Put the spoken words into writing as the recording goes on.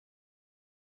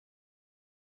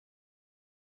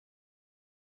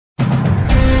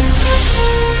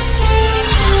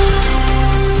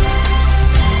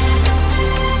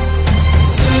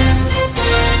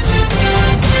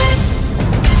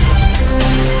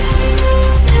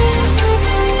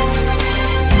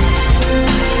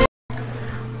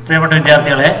പ്രിയപ്പെട്ട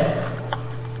വിദ്യാർത്ഥികളെ,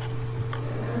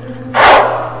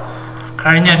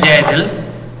 കഴിഞ്ഞ അധ്യായത്തിൽ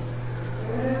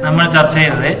നമ്മൾ ചർച്ച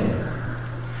ചെയ്തത്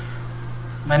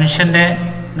മനുഷ്യൻ്റെ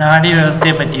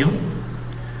നാഡീവ്യവസ്ഥയെ പറ്റിയും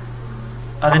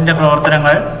അതിൻ്റെ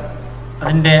പ്രവർത്തനങ്ങൾ,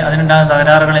 അതിനുണ്ടാകുന്ന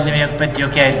തകരാറുകൾ എന്നിവയെ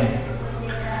പറ്റിയൊക്കെ ആയിരുന്നു.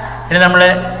 ഇനി നമ്മൾ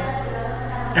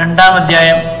രണ്ടാം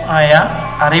അധ്യായം ആയ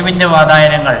അറിവിൻ്റെ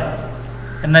വാതായനങ്ങൾ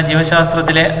എന്ന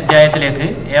ജീവശാസ്ത്രത്തിലെ അധ്യായത്തിലേക്ക്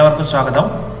ഏവർക്കും സ്വാഗതം.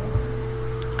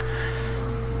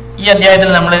 ഈ അധ്യായത്തിൽ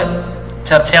നമ്മൾ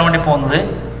ചർച്ച ചെയ്യാൻ വേണ്ടി പോകുന്നത്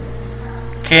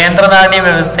കേന്ദ്രനാഡീ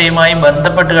വ്യവസ്ഥയുമായി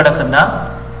ബന്ധപ്പെട്ട് കിടക്കുന്ന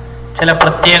ചില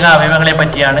പ്രത്യേക അവയവങ്ങളെ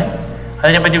പറ്റിയാണ്.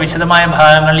 അതിനെപ്പറ്റി വിശദമായ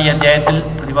ഭാഗങ്ങൾ ഈ അധ്യായത്തിൽ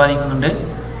പ്രതിപാദിക്കുന്നുണ്ട്.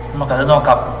 നമുക്കത്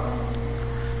നോക്കാം.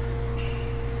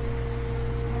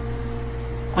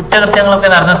 കുറ്റകൃത്യങ്ങളൊക്കെ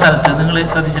നടന്ന സ്ഥലത്ത് നിങ്ങൾ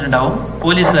ശ്രദ്ധിച്ചിട്ടുണ്ടാവും,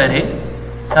 പോലീസുകാർ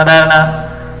സാധാരണ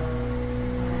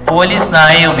പോലീസ്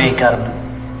നായയെ ഉപയോഗിക്കാറുണ്ട്.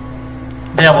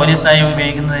 എന്തിനാ പോലീസ് നായയെ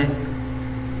ഉപയോഗിക്കുന്നത്?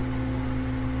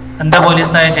 എന്താ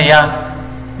പോലീസ് നായ ചെയ്യാം?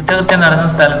 കുറ്റകൃത്യം നടന്ന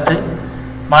സ്ഥലത്ത്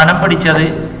മണം പിടിച്ചത്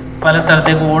പല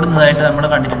സ്ഥലത്തേക്ക് ഓടുന്നതായിട്ട് നമ്മൾ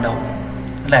കണ്ടിട്ടുണ്ടാവും,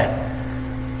 അല്ലേ?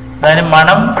 അതായത്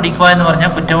മണം പിടിക്കുക എന്ന്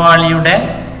പറഞ്ഞാൽ കുറ്റവാളിയുടെ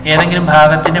ഏതെങ്കിലും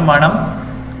ഭാഗത്തിൻ്റെ മണം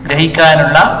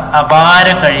ഗ്രഹിക്കാനുള്ള അപാര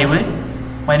കഴിവ്,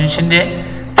 മനുഷ്യൻ്റെ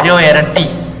എത്രയോ ഇരട്ടി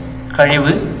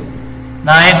കഴിവ്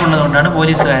നായക്കുള്ളതുകൊണ്ടാണ്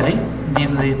പോലീസുകാർ എന്ത്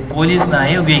ചെയ്യുന്നത്? പോലീസ്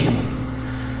നായയെ ഉപയോഗിക്കുന്നത്.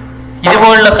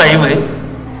 ഇതുപോലുള്ള കഴിവ്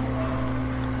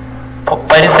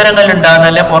പരിസരങ്ങളിൽ ഉണ്ടാകുന്ന,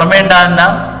 അല്ലെ പുറമേ ഉണ്ടാകുന്ന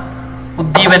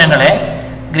ഉദ്ദീപനങ്ങളെ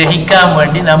ഗ്രഹിക്കാൻ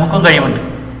വേണ്ടി നമുക്കും കഴിവുണ്ട്.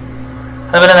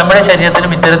 അതുപോലെ നമ്മുടെ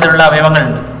ശരീരത്തിലും ഇത്തരത്തിലുള്ള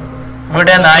അവയവങ്ങളുണ്ട്.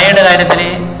 ഇവിടെ നായയുടെ കാര്യത്തിൽ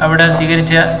അവിടെ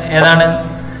സ്വീകരിച്ച ഏതാണ്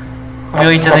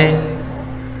ഉപയോഗിച്ചത്?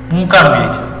 മൂക്കാണ്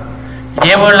ഉപയോഗിച്ചത്.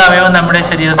 ഇതേപോലുള്ള അവയവം നമ്മുടെ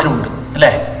ശരീരത്തിലുണ്ട്,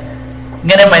 അല്ലേ?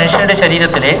 ഇങ്ങനെ മനുഷ്യരുടെ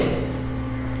ശരീരത്തിലെ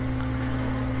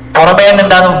പുറമേ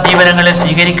നിന്നുണ്ടാകുന്ന ഉദ്ദീപനങ്ങളെ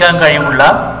സ്വീകരിക്കാൻ കഴിവുള്ള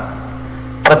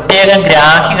പ്രത്യേക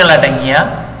ഗ്രാഹികൾ അടങ്ങിയ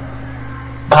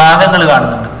ഭാഗങ്ങൾ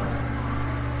കാണുന്നുണ്ട്.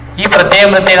 ഈ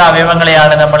പ്രത്യേക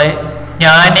അവയവങ്ങളെയാണ് നമ്മൾ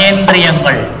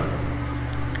ജ്ഞാനേന്ദ്രിയങ്ങൾ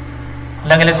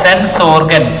അല്ലെങ്കിൽ സെൻസ്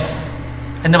ഓർഗൻസ്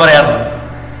എന്ന് പറയാറുണ്ട്.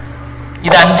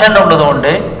 ഇത് 5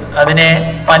 ഉള്ളതുകൊണ്ട് അതിനെ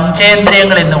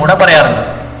പഞ്ചേന്ദ്രിയങ്ങൾ എന്ന് കൂടെ പറയാറുണ്ട്.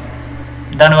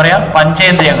 എന്താണ് പറയാ?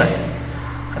 പഞ്ചേന്ദ്രിയങ്ങൾ.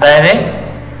 അതായത്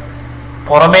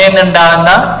പുറമേ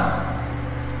നിന്നുണ്ടാകുന്ന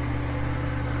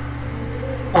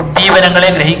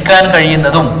ഉദ്ദീപനങ്ങളെ ഗ്രഹിക്കാൻ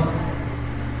കഴിയുന്നതും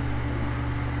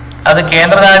അത്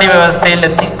കേന്ദ്രനാഡീ വ്യവസ്ഥയിൽ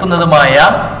എത്തിക്കുന്നതുമായ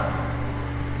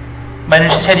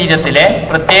മനുഷ്യ ശരീരത്തിലെ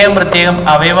പ്രത്യേകം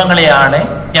അവയവങ്ങളെയാണ്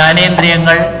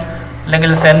ജ്ഞാനേന്ദ്രിയങ്ങൾ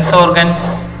അല്ലെങ്കിൽ സെൻസ് ഓർഗൻസ്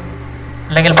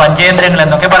അല്ലെങ്കിൽ പഞ്ചേന്ദ്രിയങ്ങൾ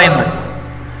എന്നൊക്കെ പറയുന്നത്.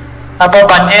 അപ്പോൾ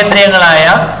പഞ്ചേന്ദ്രിയങ്ങളായ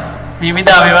വിവിധ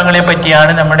അവയവങ്ങളെ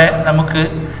പറ്റിയാണ് നമുക്ക്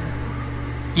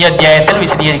ഈ അധ്യായത്തിൽ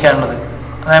വിശദീകരിക്കാനുള്ളത്.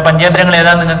 അതായത് പഞ്ചേന്ദ്രിയങ്ങൾ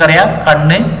ഏതാണെന്ന് നിങ്ങൾക്കറിയാം.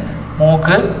 കണ്ണ്,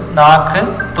 മൂക്ക്, നാക്ക്,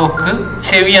 ത്വക്ക്,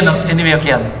 ചെവി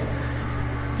എന്നിവയൊക്കെയാണ്.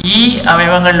 ഈ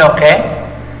അവയവങ്ങളിലൊക്കെ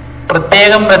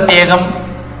പ്രത്യേകം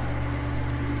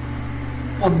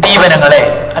ഉദ്ദീപനങ്ങളെ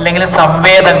അല്ലെങ്കിൽ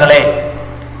സംവേദങ്ങളെ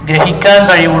ഗ്രഹിക്കാൻ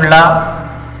കഴിവുള്ള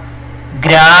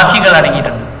ഗ്രാഹികൾ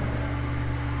അടങ്ങിയിട്ടുണ്ട്.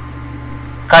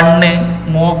 കണ്ണ്,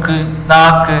 മൂക്ക്,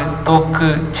 നാക്ക്, ത്വക്ക്,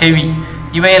 ചെവി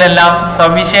ഇവയിലെല്ലാം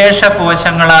സവിശേഷ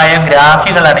കോശങ്ങളായ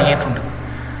ഗ്രാഹികൾ അടങ്ങിയിട്ടുണ്ട്.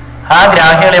 ആ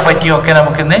ഗ്രാഹികളെ പറ്റിയൊക്കെ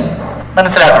നമുക്കിന്ന്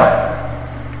മനസ്സിലാക്കണം.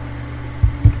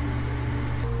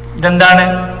 ഇതെന്താണ്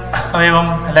അവയവം?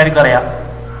 എല്ലാവർക്കും അറിയാം.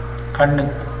 കണ്ണ്,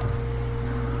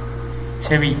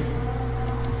 ചെവി,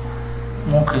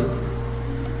 മൂക്ക്,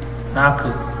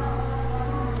 നാക്ക്,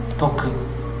 ത്വക്ക്.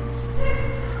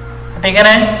 അപ്പൊ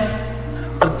ഇങ്ങനെ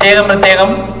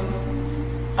പ്രത്യേകം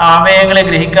അവയവങ്ങളെ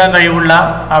ഗ്രഹിക്കാൻ കഴിവുള്ള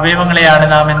അവയവങ്ങളെയാണ്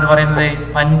നാം എന്ന് പറയുന്നത്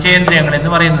പഞ്ചേന്ദ്രിയങ്ങൾ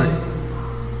എന്ന് പറയുന്നത്,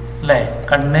 അല്ലേ?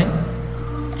 കണ്ണ്,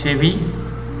 ചെവി,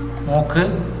 മൂക്ക്,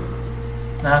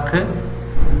 നാക്ക്,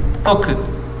 ത്വക്ക്.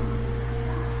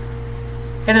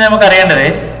 ഇനി നമുക്കറിയേണ്ടത്,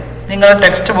 നിങ്ങളുടെ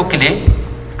ടെക്സ്റ്റ് ബുക്കിൽ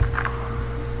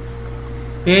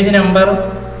പേജ് നമ്പർ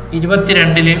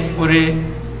 22 ഒരു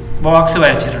ബോക്സ്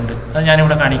വരച്ചിട്ടുണ്ട്. അത്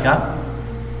ഞാനിവിടെ കാണിക്കാം.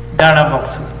 ഇതാണ് ആ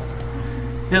ബോക്സ്.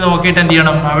 ഇത് നോക്കിയിട്ട് എന്ത്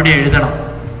ചെയ്യണം? അവിടെ എഴുതണം.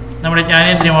 നമ്മുടെ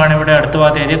ജ്ഞാനേന്ദ്രിയമാണ് ഇവിടെ അടുത്ത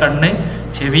ഭാഗത്ത് എഴുതിയ കണ്ണ്,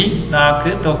 ചെവി,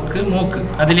 നാക്ക്, ത്വക്ക്, മൂക്ക്.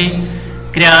 അതിൽ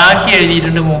ഗ്രാഹി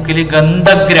എഴുതിയിട്ടുണ്ട്. മൂക്കിൽ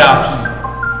ഗന്ധഗ്രാഹി.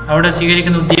 അവിടെ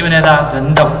സ്വീകരിക്കുന്ന ഉദ്ദീപനം ഏതാ?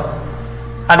 ഗന്ധം.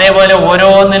 അതേപോലെ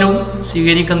ഓരോന്നിനും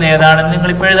സ്വീകരിക്കുന്ന ഏതാണെന്ന്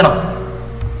നിങ്ങളിപ്പോൾ എഴുതണം,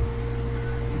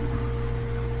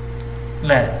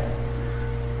 അല്ലേ?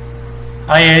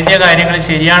 ആ എഴുതിയ കാര്യങ്ങൾ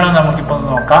ശരിയാണോ നമുക്കിപ്പോൾ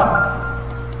നോക്കാം.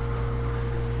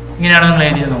 ഇങ്ങനെയാണ് നിങ്ങൾ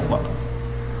എഴുതിയത് നോക്കുക.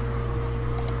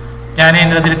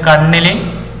 ജ്ഞാനേന്ദ്രിയത്തിൽ കണ്ണില്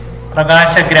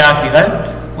പ്രകാശഗ്രാഹികൾ,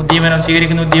 ഉദ്ദീപനം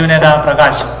സ്വീകരിക്കുന്ന ഉദ്ദീപനം ഏതാ?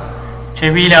 പ്രകാശം.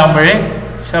 ചെവിയിലാകുമ്പോൾ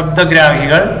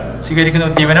ശബ്ദഗ്രാഹികൾ, സ്വീകരിക്കുന്ന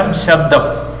ഉദ്ദീപനം ശബ്ദം.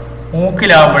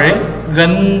 മൂക്കിലാകുമ്പോൾ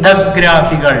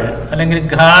ഗന്ധഗ്രാഹികൾ അല്ലെങ്കിൽ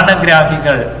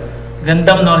ഘ്രാണഗ്രാഹികൾ,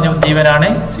 ഗന്ധം എന്ന് പറഞ്ഞ ഉദ്ദീപനാണ്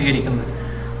സ്വീകരിക്കുന്നത്.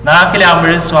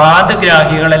 നാക്കിലാകുമ്പോൾ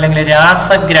സ്വാദുഗ്രാഹികൾ അല്ലെങ്കിൽ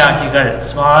രാസഗ്രാഹികൾ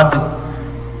സ്വാദ്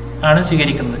ആണ്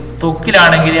സ്വീകരിക്കുന്നത്.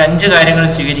 ത്വക്കിലാണെങ്കിൽ 5 കാര്യങ്ങൾ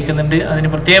സ്വീകരിക്കുന്നുണ്ട്. അതിന്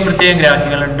പ്രത്യേകം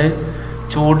ഗ്രാഹികളുണ്ട്.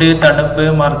 ചൂട്, തണുപ്പ്,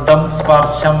 മർദ്ദം,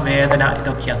 സ്പർശം, വേദന,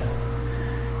 ഇതൊക്കെയാണ്.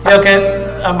 ഇതൊക്കെ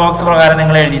ബോക്സ് പ്രകാരം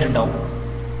നിങ്ങൾ എഴുതിയിട്ടുണ്ടാവും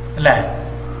അല്ലേ?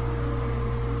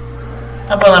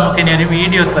 അപ്പൊ നമുക്കിനി ഒരു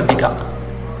വീഡിയോ ശ്രദ്ധിക്കാം.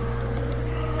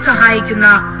 സഹായിക്കുന്ന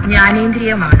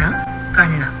ജ്ഞാനേന്ദ്രിയമാണ്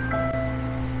കണ്ണ്.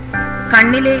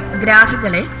 കണ്ണിലെ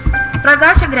ഗ്രാഹികളെ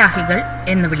പ്രകാശഗ്രാഹികൾ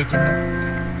എന്ന് വിളിക്കുന്നു.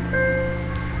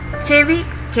 ചെവി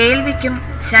കേൾവിക്കും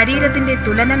ശരീരത്തിന്റെ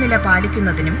തുലനനില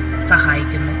പാലിക്കുന്നതിനും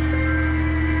സഹായിക്കുന്നു.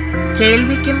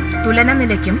 കേൾവിക്കും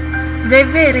തുലനനിലയ്ക്കും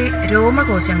വെവ്വേറെ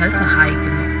രോമകോശങ്ങൾ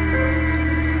സഹായിക്കുന്നു.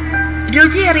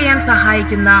 രുചി അറിയാൻ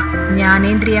സഹായിക്കുന്ന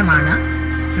ജ്ഞാനേന്ദ്രിയമാണ്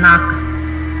നാക്ക്.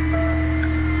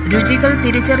 രുചികൾ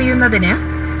തിരിച്ചറിയുന്നതിന്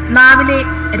നാവിലെ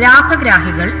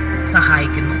രാസഗ്രാഹികൾ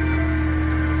സഹായിക്കുന്നു.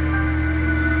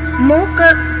 മൂക്ക്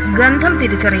ഗന്ധം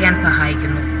തിരിച്ചറിയാൻ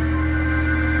സഹായിക്കുന്നു.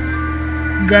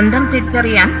 ഗന്ധം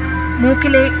തിരിച്ചറിയാൻ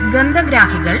മൂക്കിലെ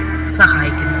ഗന്ധഗ്രാഹികൾ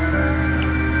സഹായിക്കുന്നു.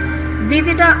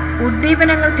 വിവിധ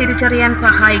ഉദ്ദീപനങ്ങൾ തിരിച്ചറിയാൻ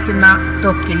സഹായിക്കുന്ന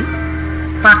ത്വക്കിൽ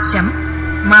സ്പർശം,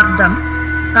 മർദ്ദം,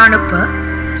 തണുപ്പ്,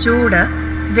 ചൂട്,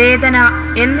 വേദന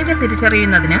എന്നിവ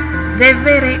തിരിച്ചറിയുന്നതിന്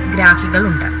വെവ്വേറെ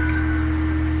ഗ്രാഹികളുണ്ട്.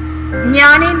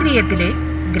 ജ്ഞാനേന്ദ്രിയത്തിലെ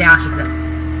ഗ്രാഹികൾ.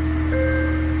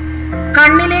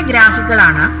 കണ്ണിലെ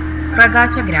ഗ്രാഹികളാണ്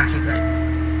പ്രകാശഗ്രാഹികൾ.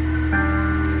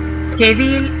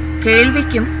 ചെവിയിൽ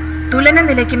കേൾവിക്കും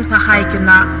തുലനനിലയ്ക്കും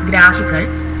സഹായിക്കുന്ന ഗ്രാഹികൾ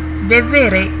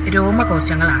വെവ്വേറെ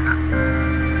രോമകോശങ്ങളാണ്.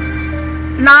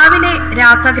 നാവിലെ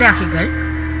രാസഗ്രാഹികൾ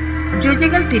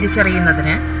രുചികൾ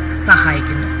തിരിച്ചറിയുന്നതിന്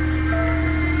സഹായിക്കുന്നു.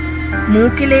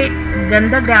 മൂക്കിലെ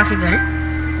ഗന്ധഗ്രാഹികൾ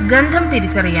ഗന്ധം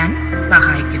തിരിച്ചറിയാൻ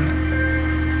സഹായിക്കുന്നു.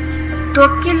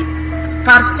 ത്വക്കിൽ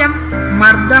സ്പർശം,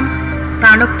 മർദ്ദം,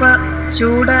 തണുപ്പ്,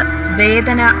 ചൂട്,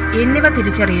 വേദന എന്നിവ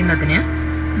തിരിച്ചറിയുന്നതിന്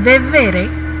വെവ്വേറെ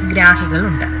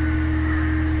ഗ്രാഹികളുണ്ട്.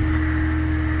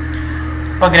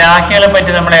 അപ്പൊ ഗ്രാഹികളെ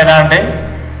പറ്റി നമ്മൾ ഏതാണ്ട്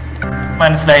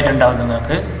മനസ്സിലായിട്ടുണ്ടാവും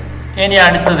നിങ്ങൾക്ക്. ഇനി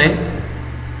അടുത്തത്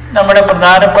നമ്മുടെ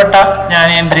പ്രധാനപ്പെട്ട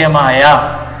ജ്ഞാനേന്ദ്രിയമായ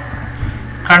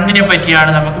കണ്ണിനെ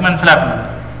പറ്റിയാണ് നമുക്ക് മനസ്സിലാക്കുന്നത്.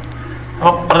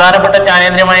 അപ്പോൾ പ്രധാനപ്പെട്ട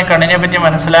ജ്ഞാനേന്ദ്രിയമായ കണ്ണിനെ പറ്റി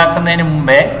മനസ്സിലാക്കുന്നതിന്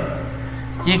മുമ്പേ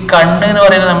ഈ കണ്ണ് എന്ന്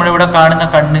പറയുന്നത് നമ്മളിവിടെ കാണുന്ന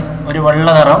കണ്ണ് ഒരു വെള്ള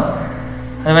നിറം,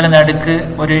 അതുപോലെ നടുക്ക്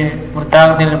ഒരു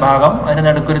വൃത്താകൃതിയിലൊരു ഭാഗം, അതിന്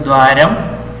നടുക്കൊരു ദ്വാരം,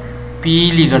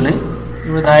 പീലികൾ,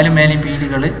 ഇവിടെ താലും മേലും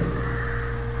പീലികൾ,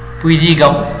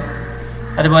 പുരികം,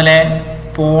 അതുപോലെ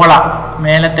പോള,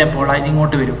 മേലത്തെ പോള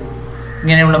ഇതിങ്ങോട്ട് വരും,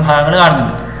 ഇങ്ങനെയുള്ള ഭാഗങ്ങൾ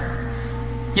കാണുന്നുണ്ട്.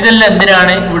 ഇതെല്ലാം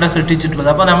എന്തിനാണ് ഇവിടെ സൃഷ്ടിച്ചിട്ടുള്ളത്?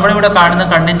 അപ്പോൾ നമ്മളിവിടെ കാണുന്ന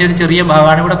കണ്ണിൻ്റെ ഒരു ചെറിയ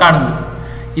ഭാഗമാണ് ഇവിടെ കാണുന്നത്.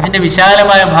 ഇതിൻ്റെ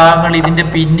വിശാലമായ ഭാഗങ്ങൾ ഇതിൻ്റെ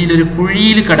പിന്നിൽ ഒരു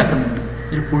കുഴിയിൽ കിടക്കുന്നുണ്ട്,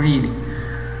 ഒരു കുഴിയിൽ.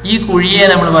 ഈ കുഴിയെ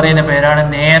നമ്മൾ പറയുന്ന പേരാണ്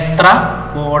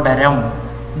നേത്രകോടരം.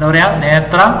 എന്താ പറയുക?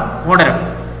 നേത്രകോടരം,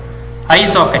 ഐ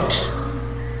സോക്കറ്റ്.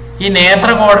 ഈ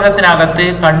നേത്രകോടരത്തിനകത്ത്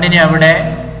കണ്ണിനെ അവിടെ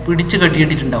പിടിച്ചു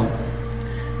കെട്ടിയിട്ടിട്ടുണ്ടാവും.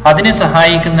 അതിന്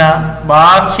സഹായിക്കുന്ന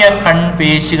ബാഹ്യ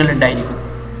കൺപേശികൾ ഉണ്ടായിരിക്കും.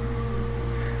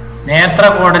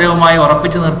 നേത്രകോടരവുമായി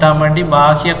ഉറപ്പിച്ചു നിർത്താൻ വേണ്ടി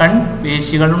ബാഹ്യ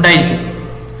കൺപേശികൾ ഉണ്ടായിരിക്കും.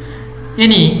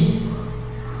 ഇനി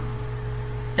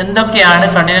എന്തൊക്കെയാണ്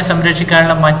കണ്ണിനെ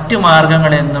സംരക്ഷിക്കാനുള്ള മറ്റു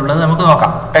മാർഗങ്ങൾ എന്നുള്ളത് നമുക്ക്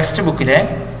നോക്കാം. ടെക്സ്റ്റ് ബുക്കിലെ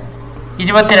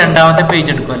 22ാമത്തെ പേജ്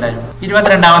എടുക്കും എല്ലാവരും.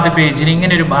 22ാമത്തെ പേജിൽ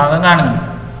ഇങ്ങനെ ഒരു ഭാഗം കാണുന്നുണ്ട്.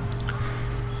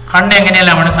 കണ്ണ്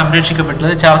എങ്ങനെയല്ല അവിടെ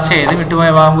സംരക്ഷിക്കപ്പെട്ടത് ചർച്ച ചെയ്ത് വിട്ടുപോയ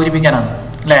ഭാഗം പൂരിപ്പിക്കാനാണ്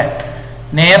അല്ലേ?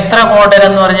 നേത്രകോടരം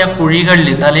എന്ന് പറഞ്ഞ കുഴികളിൽ,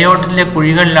 തലയോട്ടിലെ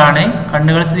കുഴികളിലാണ്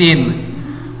കണ്ണുകൾ സ്ഥിതി ചെയ്യുന്നത്.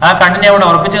 ആ കണ്ണിനെ അവിടെ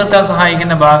ഉറപ്പിച്ചു നിർത്താൻ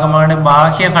സഹായിക്കുന്ന ഭാഗമാണ്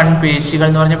ബാഹ്യ കൺപേശികൾ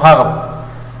എന്ന് പറഞ്ഞ ഭാഗം.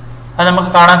 അത്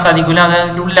നമുക്ക് കാണാൻ സാധിക്കില്ല, അത്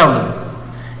അതിൻ്റെ ഉള്ളിലുള്ളത്.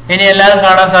 ഇനി എല്ലാവരും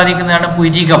കാണാൻ സാധിക്കുന്നതാണ്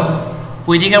പുരികം.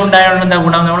 പുരികം ഉണ്ടായതുകൊണ്ട് എന്താ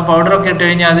ഗുണം? നമ്മൾ പൗഡറൊക്കെ ഇട്ട്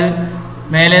കഴിഞ്ഞാൽ അത്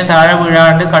മേലെ താഴെ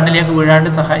വീഴാണ്ട് കണ്ണിലേക്ക് വീഴാണ്ട്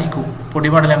സഹായിക്കും,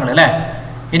 പൊടിപടലങ്ങൾ അല്ലേ?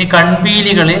 ഇനി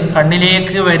കൺപീലികൾ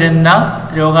കണ്ണിലേക്ക് വരുന്ന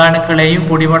രോഗാണുക്കളെയും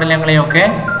പൊടിപടലങ്ങളെയും ഒക്കെ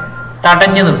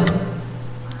തടഞ്ഞു നിർത്തും.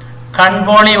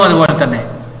 കൺപോളയും അതുപോലെ തന്നെ.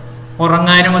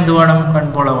 ഉറങ്ങാനും എന്ത് വേണം?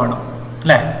 കൺപോള വേണം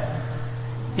അല്ലേ?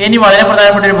 ഇനി വളരെ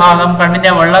പ്രധാനപ്പെട്ട ഒരു ഭാഗം,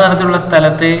 കണ്ണിന്റെ വെള്ള നിറത്തിലുള്ള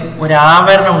സ്ഥലത്ത് ഒരു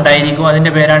ആവരണം ഉണ്ടായിരിക്കും.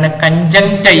 അതിന്റെ പേരാണ്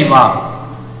കൺജങ്ക്റ്റൈവ.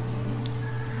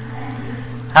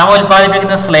 അവ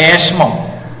ഉൽപ്പാദിപ്പിക്കുന്ന ശ്ലേഷ്മം,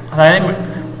 അതായത്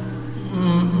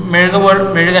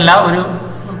മെഴുകല്ല, ഒരു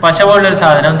പശ പോലുള്ളൊരു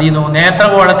സാധനം എന്ത് ചെയ്യുന്നു?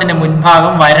 നേത്രഗോളത്തിന്റെ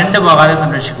മുൻഭാഗം വരണ്ടു പോകാതെ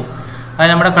സംരക്ഷിക്കും. അത്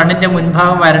നമ്മുടെ കണ്ണിന്റെ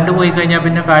മുൻഭാഗം വരണ്ടു പോയി കഴിഞ്ഞാൽ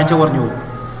പിന്നെ കാഴ്ച കുറഞ്ഞു പോകും.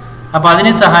 അപ്പൊ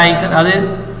അതിന് സഹായിക്കുന്ന, അത്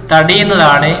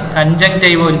തടയുന്നതാണ്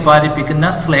കൺജങ്ക്റ്റൈവ ഉൽപ്പാദിപ്പിക്കുന്ന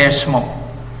ശ്ലേഷ്മം.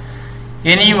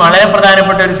 ഇനി വളരെ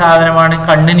പ്രധാനപ്പെട്ട ഒരു സാധനമാണ്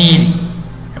കണ്ണുനീര്.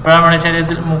 എപ്പോഴാണ് നമ്മുടെ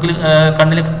ശരീരത്തിൽ മൂക്കിൽ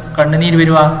കണ്ണുനീര്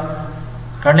വരുക?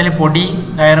 കണ്ണിൽ പൊടി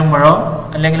കയറുമ്പോഴോ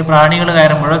അല്ലെങ്കിൽ പ്രാണികൾ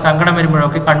കയറുമ്പോഴോ സങ്കടം വരുമ്പോഴോ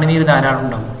ഒക്കെ കണ്ണുനീര് ധാരാളം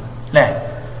ഉണ്ടാവും അല്ലേ?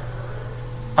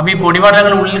 അപ്പൊ ഈ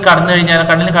പൊടിപടലങ്ങൾ ഉള്ളിൽ കടന്നു കഴിഞ്ഞാൽ,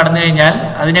 കണ്ണിൽ കടന്നു കഴിഞ്ഞാൽ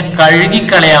അതിനെ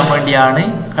കഴുകിക്കളയാൻ വേണ്ടിയാണ്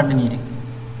കണ്ണുനീര്.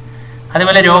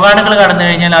 അതുപോലെ രോഗാണുക്കൾ കടന്നു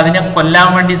കഴിഞ്ഞാൽ അതിനെ കൊല്ലാൻ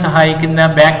വേണ്ടി സഹായിക്കുന്ന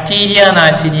ബാക്ടീരിയ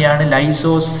നാശിനിയാണ്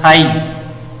ലൈസോസൈം.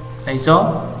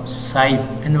 ലൈസോസൈം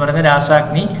എന്ന് പറയുന്ന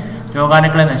രാസാഗ്നി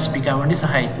രോഗാണുക്കളെ നശിപ്പിക്കാൻ വേണ്ടി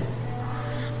സഹായിക്കും.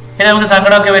 ഇനി നമുക്ക്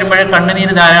സങ്കടമൊക്കെ വരുമ്പോഴേ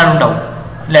കണ്ണുനീര് ധാരാളം ഉണ്ടാവും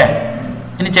അല്ലേ?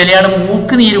 ഇനി ചിലയാൾ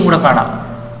മൂക്ക് നീരും കൂടെ കാണാം,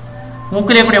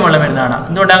 മൂക്കിലേക്ക് കൂടെ വെള്ളം വരുന്ന കാണാം.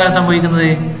 എന്തുകൊണ്ടാണ് അങ്ങനെ സംഭവിക്കുന്നത്?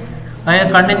 അതായത്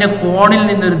കണ്ണിന്റെ കോണിൽ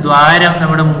നിന്നൊരു ദ്വാരം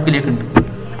നമ്മുടെ മൂക്കിലേക്കുണ്ട്.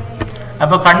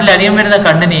 അപ്പൊ കണ്ണിലധികം വരുന്ന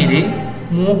കണ്ണുനീര്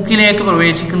മൂക്കിലേക്ക്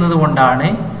പ്രവേശിക്കുന്നത് കൊണ്ടാണ്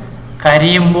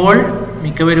കരയുമ്പോൾ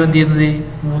മിക്കവരും എന്ത് ചെയ്യുന്നത്?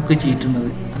 മൂക്ക് ചീറ്റുന്നത്.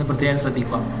 അത് പ്രത്യേകം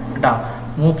ശ്രദ്ധിക്കുക കേട്ടോ.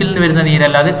 മൂക്കിൽ നിന്ന് വരുന്ന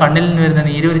നീരല്ല, അത് കണ്ണിൽ നിന്ന് വരുന്ന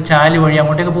നീര് ഒരു ചാല് വഴി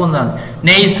അങ്ങോട്ടേക്ക് പോകുന്നതാണ്.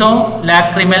 നെയ്സോ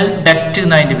ലാക്രിമൽ ഡക്റ്റ്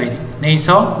എന്നതിന്റെ പേര്,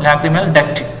 നെയ്സോ ലാക്രിമൽ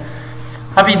ഡക്റ്റ്.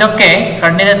 അപ്പൊ ഇതൊക്കെ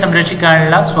കണ്ണിനെ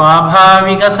സംരക്ഷിക്കാനുള്ള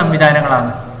സ്വാഭാവിക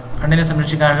സംവിധാനങ്ങളാണ്. കണ്ണിനെ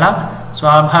സംരക്ഷിക്കാനുള്ള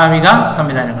സ്വാഭാവിക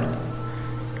സംവിധാനങ്ങൾ.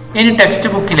 ഇനി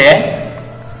ടെക്സ്റ്റ് ബുക്കിലെ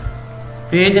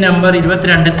പേജ് നമ്പർ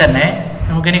 22 തന്നെ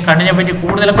നമുക്കിനി കണ്ണിനെ പറ്റി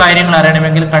കൂടുതൽ കാര്യങ്ങൾ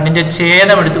അറിയണമെങ്കിൽ കണ്ണിന്റെ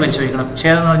ഛേദം എടുത്ത് പരിശോധിക്കണം.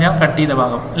 ഛേദം എന്ന് പറഞ്ഞാൽ കട്ട് ചെയ്ത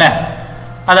ഭാഗം അല്ലെ?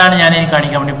 അതാണ് ഞാൻ ഇനി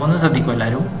കാണിക്കാൻ വേണ്ടി പോകുന്നത്. ശ്രദ്ധിക്കും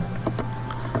എല്ലാവരും.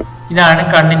 ഇതാണ്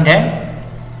കണ്ണിന്റെ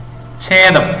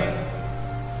ഛേദം.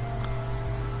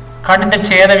 കണ്ണിന്റെ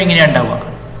ഛേദം ഇങ്ങനെയാ ഉണ്ടാവുക.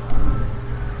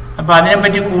 അപ്പൊ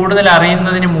അതിനെപ്പറ്റി കൂടുതൽ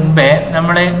അറിയുന്നതിന് മുമ്പേ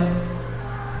നമ്മള്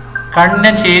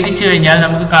കണ്ണിനെ ഛേദിച്ചു കഴിഞ്ഞാൽ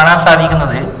നമുക്ക് കാണാൻ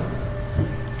സാധിക്കുന്നത്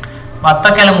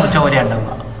വത്തക്കയില മുറിച്ച പോലെയാണ് ഉണ്ടാവുക.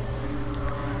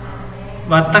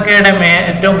 വത്തക്കയുടെ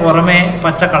ഏറ്റവും പുറമേ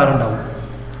പച്ച കളർ ഉണ്ടാവും,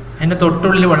 അതിന്റെ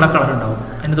തൊട്ടുള്ളിൽ വെള്ള കളർ ഉണ്ടാവും,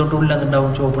 അതിന്റെ തൊട്ടുള്ളിൽ എന്തുണ്ടാവും?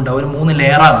 ചുവപ്പ് ഉണ്ടാവും. ഒരു 3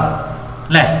 ലെയറാണ്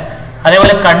അല്ലേ?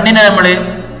 അതേപോലെ കണ്ണിനെ നമ്മൾ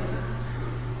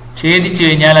ഛേദിച്ചു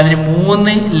കഴിഞ്ഞാൽ അതിന്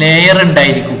 3 ലെയർ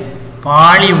ഉണ്ടായിരിക്കും,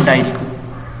 പാളി ഉണ്ടായിരിക്കും.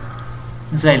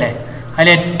 മനസ്സിലായില്ലേ? അതിൽ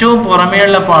ഏറ്റവും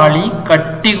പുറമേയുള്ള പാളി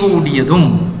കട്ടി കൂടിയതും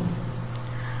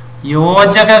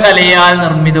യോജക കലയാൽ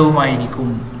നിർമ്മിതവുമായിരിക്കും.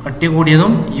 കട്ടി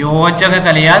കൂടിയതും യോജക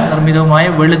കലയാൽ നിർമ്മിതവുമായ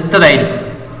വെളുത്തതായിരിക്കും.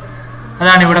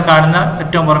 അതാണ് ഇവിടെ കാണുന്ന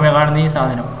ഏറ്റവും പുറമെ കാണുന്ന ഈ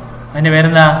സാധനം. അതിന്റെ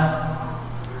പേരെന്താ?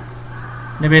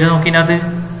 എന്റെ പേര് നോക്കിനകത്ത്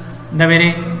എന്താ പേര്?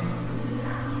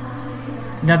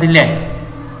 ഇതിനകത്തില്ലേ?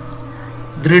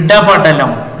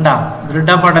 ദൃഢപടലം ഉണ്ടാ?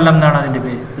 ദൃഢപടലം എന്നാണ് അതിന്റെ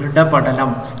പേര്.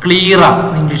 ദൃഢപടലം, സ്ക്ലീറ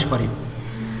എന്ന് ഇംഗ്ലീഷ് പറയും.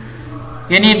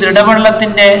 ഇനി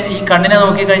ദൃഢപടലത്തിന്റെ ഈ കണ്ണിനെ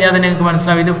നോക്കിക്കഴിഞ്ഞാൽ തന്നെ നിങ്ങൾക്ക്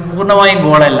മനസ്സിലാവും ഇത് പൂർണ്ണമായും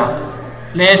ഗോളല്ല,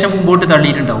 ലേശം മുമ്പോട്ട്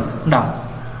തള്ളിയിട്ടുണ്ടാവും ഉണ്ടാ?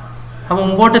 അപ്പൊ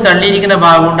മുമ്പോട്ട് തള്ളിയിരിക്കുന്ന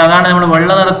ഭാഗമുണ്ട്. അതാണ് നമ്മൾ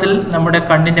വെള്ള നിറത്തിൽ നമ്മുടെ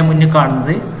കണ്ണിന്റെ മുന്നിൽ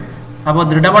കാണുന്നത്. അപ്പോൾ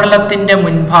ദൃഢപടലത്തിന്റെ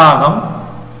മുൻഭാഗം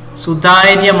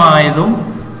സുതാര്യമായതും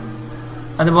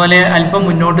അതുപോലെ അല്പം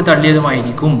മുന്നോട്ട്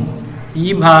തള്ളിയതുമായിരിക്കും. ഈ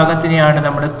ഭാഗത്തിനെയാണ്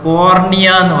നമ്മുടെ കോർണിയ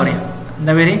എന്ന് പറയാം.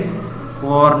 എന്താ പേര്?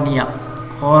 കോർണിയ.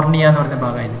 കോർണിയ എന്ന് പറയുന്ന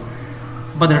ഭാഗമായത്.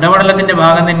 അപ്പൊ ദൃഢപടലത്തിന്റെ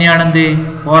ഭാഗം തന്നെയാണ് എന്ത്?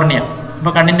 കോർണിയ.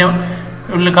 അപ്പൊ കണ്ണിന്റെ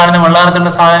ഉള്ളിൽ കാണുന്ന വെള്ള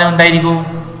നിറത്തിലുള്ള സാധനം എന്തായിരിക്കും?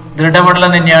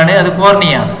 ദൃഢപടലം തന്നെയാണ്, അത്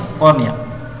കോർണിയാണ്. കോർണിയ.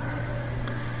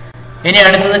 ഇനി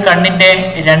അടുത്തത് കണ്ണിന്റെ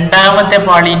രണ്ടാമത്തെ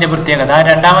പാളിന്റെ പ്രത്യേകത.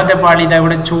 രണ്ടാമത്തെ പാളി ഇതാ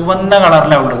ഇവിടെ ചുവന്ന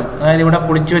കളറിലാണ് ഉള്ളത്. അതായത് ഇവിടെ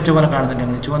പൊളിച്ചു വെച്ച പോലെ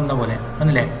കാണുന്നുണ്ട്, ചുവന്ന പോലെ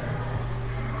അല്ലേ?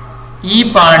 ഈ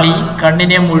പാളി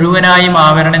കണ്ണിനെ മുഴുവനായും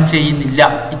ആവരണം ചെയ്യുന്നില്ല.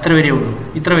 ഇത്ര വരെ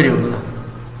ഉള്ളൂ.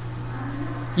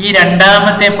 ഈ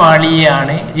രണ്ടാമത്തെ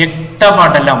പാളിയെയാണ്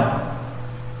രക്തപടലം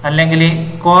അല്ലെങ്കിൽ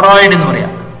കോറോയിഡ് എന്ന്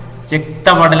പറയാം.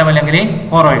 രക്തപടലം അല്ലെങ്കിൽ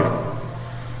കോറോയിഡ്.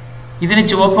 ഇതിന്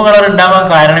ചുവപ്പ് കളർ ഉണ്ടാവാൻ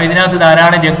കാരണം ഇതിനകത്ത്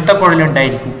ധാരാളം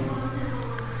രക്തക്കുഴലുണ്ടായിരിക്കും.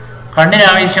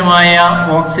 കണ്ണിനാവശ്യമായ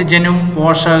ഓക്സിജനും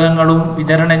പോഷകങ്ങളും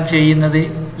വിതരണം ചെയ്യുന്നത്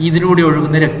ഇതിലൂടെ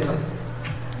ഒഴുകുന്ന രക്തം.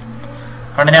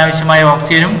 കണ്ണിനാവശ്യമായ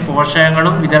ഓക്സിജനും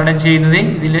പോഷകങ്ങളും വിതരണം ചെയ്യുന്നത്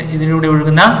ഇതിലൂടെ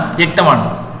ഒഴുകുന്ന രക്തമാണ്.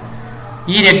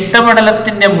 ഈ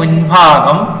രക്തപടലത്തിന്റെ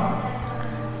മുൻഭാഗം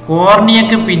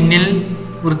കോർണിയക്ക് പിന്നിൽ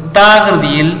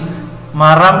വൃത്താകൃതിയിൽ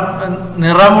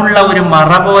നിറമുള്ള ഒരു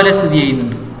മറ പോലെ സ്ഥിതി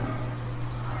ചെയ്യുന്നുണ്ട്.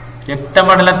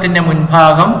 രക്തപടലത്തിന്റെ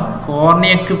മുൻഭാഗം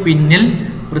കോർണിയക്ക് പിന്നിൽ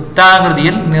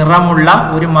വൃത്താകൃതിയിൽ നിറമുള്ള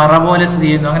ഒരു മറ പോലെ സ്ഥിതി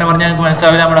ചെയ്യുന്നു. അങ്ങനെ പറഞ്ഞാൽ നമുക്ക്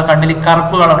മനസ്സിലാവില്ല. നമ്മുടെ കണ്ണിൽ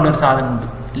കറുപ്പ് കളറുള്ള ഒരു സാധനമുണ്ട്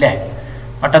അല്ലേ,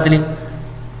 വട്ടത്തിൽ.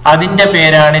 അതിന്റെ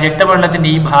പേരാണ്, രക്തപടലത്തിന്റെ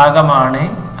ഈ ഭാഗമാണ്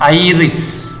ഐറിസ്.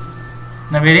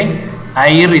 എന്ന പേര്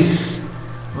ഐറിസ്.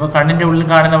 അപ്പൊ കണ്ണിന്റെ ഉള്ളിൽ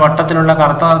കാണുന്ന വട്ടത്തിലുള്ള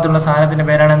കറുത്ത നിറത്തിലുള്ള സാധനത്തിന്റെ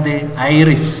പേരാണ് എന്ത്?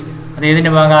 ഐറിസ്. അത്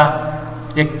ഏതിന്റെ ഭാഗ?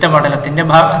 രക്തപടലത്തിന്റെ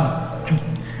ഭാഗം.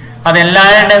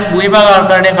 അതെല്ലാവരുടെ ഭൂരിഭാഗം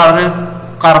ആൾക്കാരുടെയും കളറ്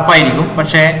കറുപ്പായിരിക്കും.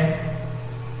 പക്ഷെ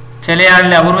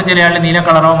അപൂർവം ചില ആളിൽ നീല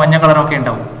കളറോ മഞ്ഞ കളറോ ഒക്കെ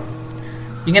ഉണ്ടാവും.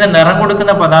 ഇങ്ങനെ നിറം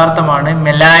കൊടുക്കുന്ന പദാർത്ഥമാണ്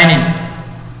മെലാനിൻ.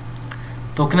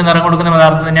 ത്വക്കിന് നിറം കൊടുക്കുന്ന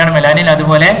പദാർത്ഥം തന്നെയാണ് മെലാനിൻ.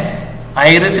 അതുപോലെ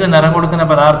ഐറിസിന് നിറം കൊടുക്കുന്ന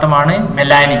പദാർത്ഥമാണ്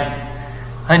മെലാനിൻ.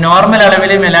 അത് നോർമൽ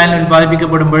അളവിൽ മെലാനിൻ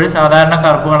ഉത്പാദിപ്പിക്കപ്പെടുമ്പോൾ സാധാരണ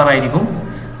കറുപ്പ് കളറായിരിക്കും.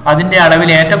 അതിന്റെ അളവിൽ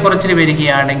ഏറ്റക്കുറച്ചിൽ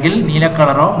വരികയാണെങ്കിൽ നീല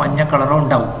കളറോ മഞ്ഞ കളറോ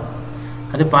ഉണ്ടാവും.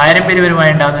 അത്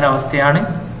പാരമ്പര്യപരമായി ഉണ്ടാകുന്ന ഒരു അവസ്ഥയാണ്,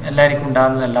 എല്ലാവർക്കും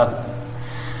ഉണ്ടാകുന്നതല്ലാതെ.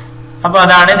 അപ്പൊ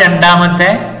അതാണ്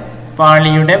രണ്ടാമത്തെ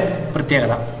പാളിയുടെ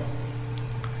പ്രത്യേകത.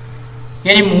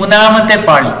 ഇനി മൂന്നാമത്തെ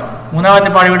പാളി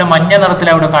ഇവിടെ മഞ്ഞ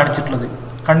നിറത്തിലാണ് ഇവിടെ കാണിച്ചിട്ടുള്ളത്.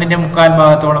 കണ്ണിന്റെ മുക്കാൽ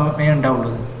ഭാഗത്തോളമേ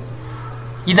ഉണ്ടാവുള്ളൂ.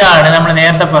 ഇതാണ് നമ്മൾ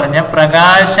നേരത്തെ പറഞ്ഞ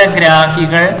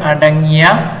പ്രകാശഗ്രാഹികൾ അടങ്ങിയ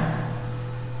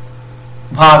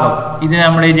ഭാഗം. ഇത്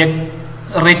നമ്മൾ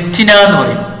റെറ്റിന എന്ന്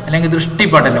പറയും, അല്ലെങ്കിൽ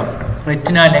ദൃഷ്ടിപടലം.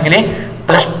 റെറ്റിന അല്ലെങ്കിൽ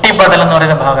ദൃഷ്ടിപടലം എന്ന്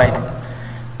പറയുന്ന ഭാഗമായിരുന്നു.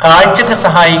 കാഴ്ചക്ക്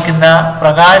സഹായിക്കുന്ന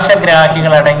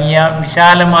പ്രകാശഗ്രാഹികൾ അടങ്ങിയ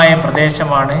വിശാലമായ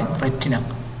പ്രദേശമാണ് റെറ്റിന.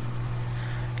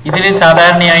 ഇതിൽ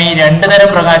സാധാരണയായി 2 തരം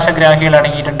പ്രകാശഗ്രാഹികൾ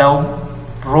അടങ്ങിയിട്ടുണ്ടാവും: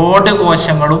 റോഡ്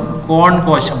കോശങ്ങളും കോൺ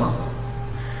കോശങ്ങളും.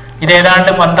 ഇത്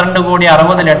ഏതാണ്ട്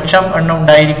 12,60,00,000 എണ്ണം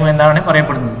ഉണ്ടായിരിക്കുമെന്നാണ്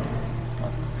പറയപ്പെടുന്നത്.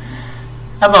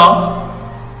 അപ്പോൾ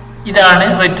ഇതാണ്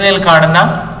റെറ്റിനയിൽ കാണുന്ന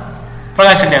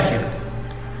പ്രകാശഗ്രാഹികൾ.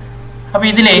 അപ്പൊ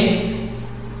ഇതിലെ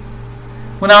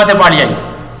മൂന്നാമത്തെ പാളിയായി.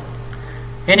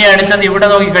 ഇനി അടുത്തത് ഇവിടെ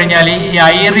നോക്കിക്കഴിഞ്ഞാൽ ഈ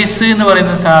ഐറിസ് എന്ന്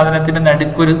പറയുന്ന സാധനത്തിന്റെ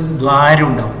നടുക്കൊരു ദ്വാരം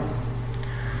ഉണ്ടാവും.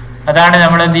 അതാണ്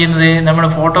നമ്മൾ എന്ത് ചെയ്യുന്നത്, നമ്മൾ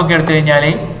ഫോട്ടോ ഒക്കെ എടുത്തു കഴിഞ്ഞാൽ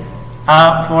ആ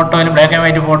ഫോട്ടോയിൽ, ബ്ലാക്ക് ആൻഡ്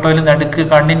വൈറ്റ് ഫോട്ടോയിൽ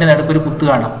കണ്ണിന്റെ നടുക്കൊരു കുത്ത്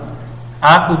കാണാം.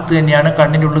 ആ കുത്ത് തന്നെയാണ്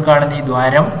കണ്ണിൻ്റെ ഉള്ളിൽ കാണുന്ന ഈ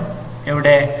ദ്വാരം.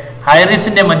 എവിടെ?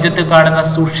 ഐറിസിന്റെ മധ്യത്ത് കാണുന്ന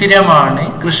സുഷിരമാണ്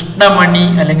കൃഷ്ണമണി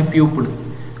അല്ലെങ്കിൽ പ്യൂപ്പിൾ.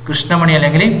 കൃഷ്ണമണി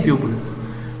അല്ലെങ്കിൽ പ്യൂപ്പിൾ.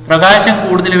 പ്രകാശം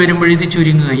കൂടുതൽ വരുമ്പോൾ ഇത്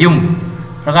ചുരുങ്ങുകയും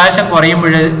പ്രകാശം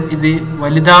കുറയുമ്പോൾ ഇത്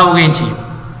വലുതാവുകയും ചെയ്യും.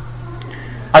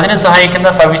 അതിന് സഹായിക്കുന്ന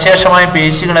സവിശേഷമായ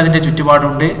പേശികൾ അതിന്റെ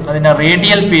ചുറ്റുപാടുണ്ട്. അതിന്റെ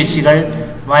റേഡിയൽ പേശികൾ,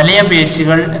 വലയ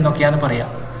പേശികൾ എന്നൊക്കെയാണ് പറയാം.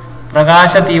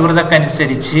 പ്രകാശ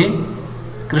തീവ്രതക്കനുസരിച്ച്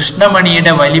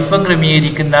കൃഷ്ണമണിയുടെ വലിപ്പം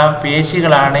ക്രമീകരിക്കുന്ന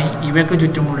പേശികളാണ് ഇവയ്ക്ക്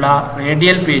ചുറ്റുമുള്ള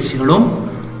റേഡിയൽ പേശികളും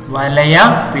വലയ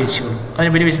പേശികളും.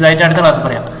 അതിനെപ്പറ്റി വിശദമായിട്ട് അടുത്ത ക്ലാസ്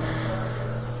പറയാം.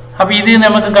 അപ്പൊ ഇത്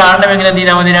നമുക്ക് കാണണമെങ്കിൽ എന്ത്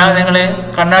ചെയ്താൽ മതി? നിങ്ങൾ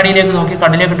കണ്ണാടിയിലേക്ക് നോക്കി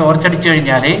കണ്ണിലേക്ക് ടോർച്ചടിച്ചു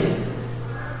കഴിഞ്ഞാൽ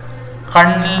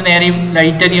കണ്ണിൽ നേരെയും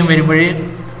ലൈറ്റ് അധികം വരുമ്പോൾ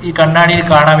ഈ കണ്ണാടിയിൽ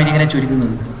കാണാം ഇതിങ്ങനെ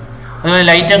ചുരുങ്ങുന്നത്. അതുപോലെ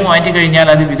ലൈറ്റ് അങ്ങ് മാറ്റി കഴിഞ്ഞാൽ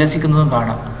അത് വികസിക്കുന്നതും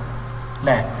കാണാം,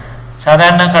 അല്ലേ?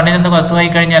 സാധാരണ കണ്ണിനെന്തൊക്കെ അസുഖമായി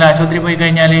കഴിഞ്ഞാൽ ആശുപത്രി പോയി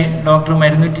കഴിഞ്ഞാൽ ഡോക്ടർ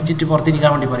മരുന്നിട്ടിച്ചിട്ട് പുറത്തിരിക്കാൻ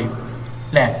വേണ്ടി പറയും,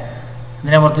 അല്ലേ?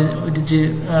 ഇതിനെ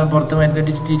പുറത്ത്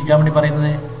മരുന്നിട്ടിച്ചിട്ട് ഇരിക്കാൻ വേണ്ടി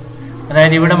പറയുന്നത്,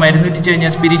 അതായത് ഇവിടെ മരുന്നിട്ടിച്ച്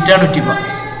കഴിഞ്ഞാൽ സ്പിരിറ്റാണ്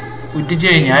ഉറ്റിച്ചു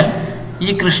കഴിഞ്ഞാൽ ഈ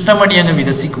കൃഷ്ണമണി അങ്ങ്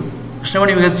വികസിക്കും.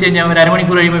 കൃഷ്ണമണി വികസിച്ച് കഴിഞ്ഞാൽ ഒരു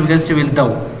അരമണിക്കൂർ കഴിയുമ്പോൾ വികസിച്ച്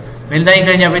വലുതായി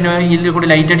കഴിഞ്ഞാൽ പിന്നെ ഇതിൽ കൂടി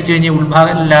ലൈറ്റ് അടിച്ചു കഴിഞ്ഞാൽ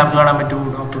ഉൾഭാഗം ലാബ് കാണാൻ പറ്റും,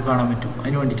 ഡോക്ടർക്ക് കാണാൻ പറ്റും.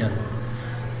 അതിന് വേണ്ടിയിട്ടാണ്,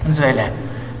 മനസ്സിലായില്ലേ?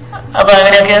 അപ്പൊ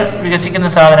അങ്ങനെയൊക്കെ വികസിക്കുന്ന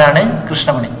സാധനമാണ്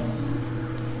കൃഷ്ണമണി.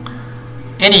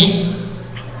 ഇനി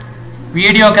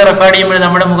വീഡിയോ ഒക്കെ റെക്കോർഡ് ചെയ്യുമ്പോൾ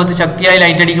നമ്മുടെ മുഖത്ത് ശക്തിയായി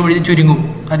ലൈറ്റ് അടിക്കുമ്പോൾ ഇത് ചുരുങ്ങും.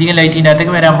 അധികം ലൈറ്റിൻ്റെ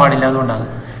അകത്തേക്ക് വരാൻ പാടില്ല, അതുകൊണ്ടാണ്.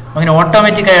 അങ്ങനെ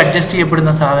ഓട്ടോമാറ്റിക്കായി അഡ്ജസ്റ്റ്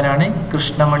ചെയ്യപ്പെടുന്ന സാധനമാണ്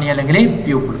കൃഷ്ണമണി അല്ലെങ്കിൽ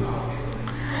പ്യൂപ്പിൾ.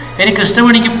 ഇനി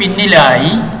കൃഷ്ണമണിക്ക്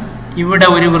പിന്നിലായി ഇവിടെ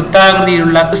ഒരു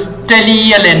വൃത്താകൃതിയിലുള്ള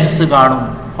ക്രിസ്റ്റലീയ ലെൻസ് കാണും.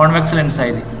 കോൺവെക്സ് ലെൻസ്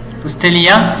ആയത് ക്രിസ്റ്റലീയ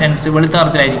ലെൻസ് വെളുത്ത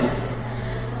നിറത്തിലായിരിക്കും.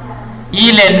 ഈ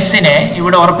ലെൻസിനെ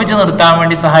ഇവിടെ ഉറപ്പിച്ചു നിർത്താൻ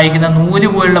വേണ്ടി സഹായിക്കുന്ന നൂല്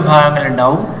പോലുള്ള ഭാഗങ്ങൾ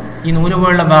ഉണ്ടാവും. ഈ നൂല്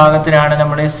പോലുള്ള ഭാഗത്തിലാണ്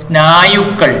നമ്മുടെ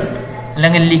സ്നായുക്കൾ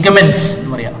അല്ലെങ്കിൽ ലിഗമെന്റ്സ്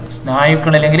എന്ന് പറയാം.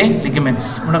 സ്നായുക്കൾ അല്ലെങ്കിൽ ലിഗമെന്റ്സ്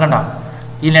ഇവിടെ കണ്ട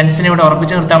ഈ ലെൻസിനെ ഇവിടെ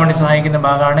ഉറപ്പിച്ചു നിർത്താൻ വേണ്ടി സഹായിക്കുന്ന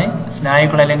ഭാഗമാണ്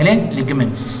സ്നായുക്കൾ അല്ലെങ്കിൽ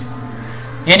ലിഗമെന്റ്സ്.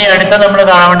 ഇനി അടുത്ത നമ്മൾ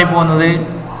കാണാൻ വേണ്ടി പോകുന്നത്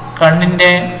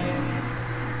കണ്ണിന്റെ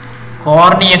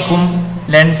കോർണിയക്കും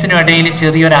ലെൻസിനും ഇടയിൽ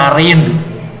ചെറിയൊരു അറയുണ്ട്.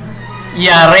 ഈ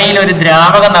അറയിൽ ഒരു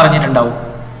ദ്രാവകം നിറഞ്ഞിട്ടുണ്ടാവും.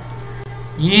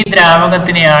 ഈ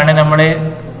ദ്രാവകത്തിനെയാണ് നമ്മൾ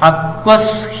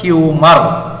അക്വസ് ഹ്യൂമർ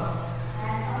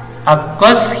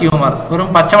വെറും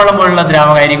പച്ചവെള്ളം പോലുള്ള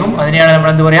ദ്രാവകമായിരിക്കും. അതിനെയാണ് നമ്മൾ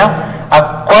എന്ത് പറയാ?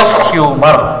 Aqueous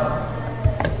humour.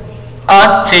 ആ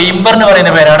ചേംബർ എന്ന്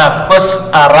പറയുന്ന പേരാണ് അക്വസ്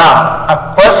അറ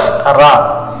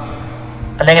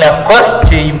അല്ലെങ്കിൽ അക്വസ്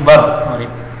ചേംബർ എന്ന്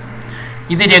പറയും.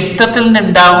 ഇത് രക്തത്തിൽ നിന്ന്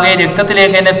ഉണ്ടാവുകയും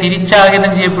രക്തത്തിലേക്ക് തന്നെ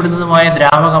തിരിച്ചാഗിരണം ചെയ്യപ്പെടുന്നതുമായ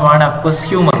ദ്രാവകമാണ് അക്വസ്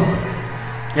ഹ്യൂമർ.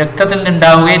 രക്തത്തിൽ നിന്ന്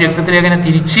ഉണ്ടാവുകയും രക്തത്തിലേക്ക് തന്നെ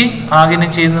തിരിച്ച് ആഗിരണം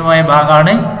ചെയ്യുന്നതുമായ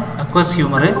ഭാഗമാണ് അക്വസ്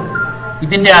ഹ്യൂമർ.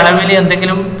 ഇതിന്റെ അളവിൽ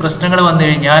എന്തെങ്കിലും പ്രശ്നങ്ങൾ വന്നു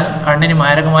കഴിഞ്ഞാൽ കണ്ണിന്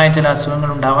മാരകമായ ചില അസുഖങ്ങൾ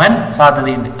ഉണ്ടാവാൻ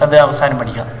സാധ്യതയുണ്ട്. അത് അവസാനം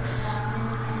പഠിക്കാം.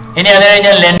 ഇനി അത്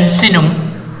കഴിഞ്ഞാൽ ലെൻസിനും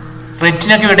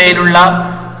റെറ്റിനയ്ക്കും ഇടയിലുള്ള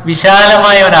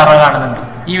വിശാലമായ ഒരു അറ കാണുന്നുണ്ട്.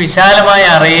 ഈ വിശാലമായ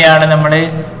അറയാണ് നമ്മൾ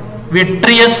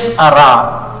വിട്രിയസ് അറ,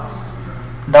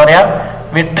 എന്താ പറയാ?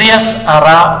 വിട്രിയസ് അറ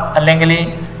അല്ലെങ്കിൽ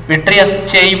വിട്രിയസ്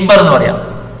ചേംബർ എന്ന് പറയാം.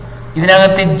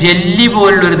 ഇതിനകത്ത് ജെല്ലി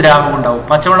പോലുള്ള ഒരു ദ്രാവകം ഉണ്ടാവും.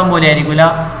 പച്ചവെള്ളം പോലെ ആയിരിക്കില്ല,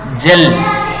 ജെൽ.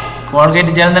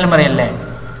 കോൾഗേറ്റ് ജെൽ എന്നെല്ലാം പറയല്ലേ?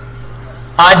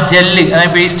 ആ ജെല്ല്,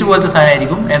 അതായത് പേസ്റ്റ് പോലത്തെ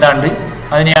സാധനമായിരിക്കും ഏതാണ്ട്.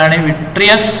 അതിനെയാണ്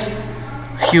വിട്രിയസ്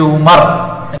ഹ്യൂമർ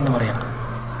എന്ന് പറയാം.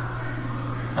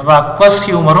 അപ്പൊ അക്വസ്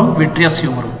ഹ്യൂമറും വിട്രിയസ്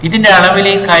ഹ്യൂമറും ഇതിന്റെ അളവിൽ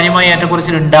കാര്യമായ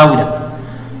ഏറ്റക്കുറച്ചിൽ ഉണ്ടാവില്ല.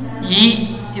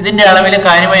 ഇതിന്റെ അളവിൽ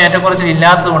കാര്യമായ ഏറ്റക്കുറച്ചിൽ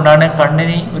ഇല്ലാത്തത് കൊണ്ടാണ്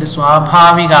കണ്ണിന് ഒരു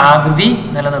സ്വാഭാവിക ആകൃതി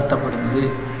നിലനിർത്തപ്പെടുന്നത്.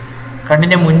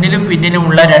 കണ്ണിന്റെ മുന്നിലും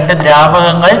പിന്നിലുമുള്ള 2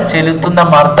 ദ്രാവകങ്ങൾ ചെലുത്തുന്ന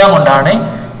മർദ്ദം കൊണ്ടാണ്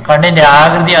കണ്ണിന്റെ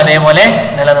ആകൃതി അതേപോലെ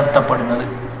നിലനിർത്തപ്പെടുന്നത്.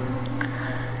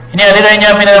 ഇനി അത്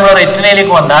കഴിഞ്ഞാൽ പിന്നെ നമ്മൾ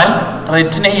റെറ്റിനയിലേക്ക് വന്നാൽ,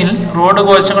 റെറ്റിനയിൽ റോഡ്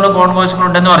കോശങ്ങളും കോൺ കോശങ്ങളും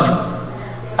ഉണ്ടെന്ന് പറഞ്ഞു.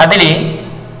 അതിൽ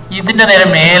ഇതിന്റെ നേരെ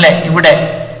മേലെ ഇവിടെ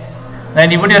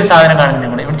അതായത് ഇവിടെ ഒരു സാധനം കാണുന്നത്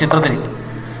നിങ്ങൾ ഇവിടെ ചിത്രത്തിൽ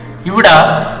ഇവിടെ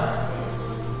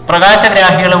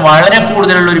പ്രകാശഗ്രാഹികൾ വളരെ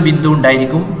കൂടുതലുള്ള ഒരു ബിന്ദു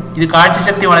ഉണ്ടായിരിക്കും. ഇത്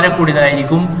കാഴ്ചശക്തി വളരെ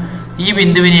കൂടുതലായിരിക്കും. ഈ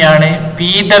ബിന്ദുവിനെയാണ്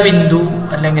പീതബിന്ദു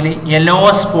അല്ലെങ്കിൽ യെല്ലോ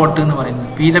സ്പോട്ട് എന്ന് പറയുന്നത്.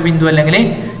 പീതബിന്ദു അല്ലെങ്കിൽ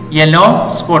യെല്ലോ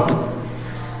സ്പോട്ട്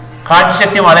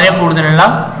കാഴ്ചശക്തി വളരെ കൂടുതലുള്ള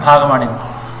ഭാഗമാണിത്.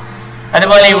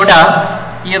 അതുപോലെ ഇവിടെ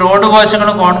ഈ റോഡ്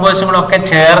കോശങ്ങളും കോൺ കോശങ്ങളും ഒക്കെ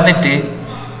ചേർന്നിട്ട്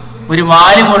ഒരു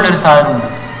വാല് പോലുള്ളൊരു സാധനമുണ്ട്.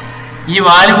 ഈ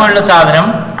വാല് പോലുള്ള സാധനം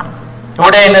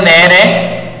ഇവിടെ നിന്ന് നേരെ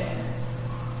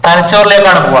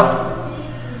തലച്ചോറിലേക്കാണ് പോവുക.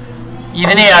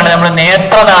 ഇതിനെയാണ് നമ്മൾ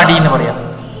നേത്രനാഡി എന്ന് പറയാം.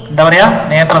 എന്താ പറയാ?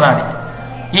 നേത്രനാഡി.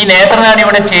 ഈ നേത്രനാഡി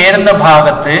ഇവിടെ ചേരുന്ന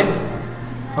ഭാഗത്ത്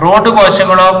റോഡ്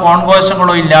കോശങ്ങളോ കോൺ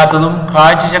കോശങ്ങളോ ഇല്ലാത്തതും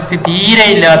കാഴ്ചശക്തി തീരെ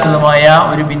ഇല്ലാത്തതുമായ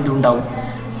ഒരു ബിന്ദു ഉണ്ടാവും.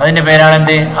 അതിന്റെ പേരാണ്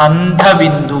എന്ത്?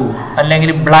 അന്ധബിന്ദു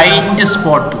അല്ലെങ്കിൽ ബ്ലൈൻഡ്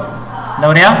സ്പോട്ട്. എന്താ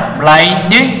പറയാ?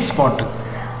 Blind spot.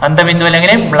 അന്ധബിന്ദു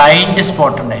അല്ലെങ്കിൽ ബ്ലൈൻഡ്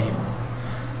സ്പോട്ട് ഉണ്ടായിരിക്കും.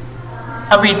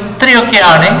 അപ്പൊ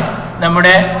ഇത്രയൊക്കെയാണ്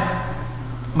നമ്മുടെ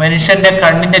മനുഷ്യന്റെ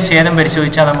കണ്ണിന്റെ ഛേദം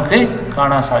പരിശോധിച്ചാൽ നമുക്ക്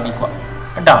കാണാൻ സാധിക്കുക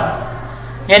കേട്ടോ.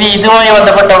 ഇനി ഇതുമായി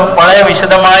ബന്ധപ്പെട്ട വളരെ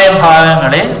വിശദമായ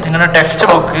ഭാഗങ്ങൾ നിങ്ങളുടെ ടെക്സ്റ്റ്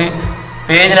ബുക്ക്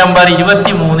പേജ് നമ്പർ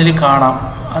 23 കാണാം.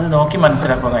 അത് നോക്കി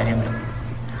മനസ്സിലാക്കുക കാര്യങ്ങൾ.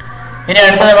 ഇനി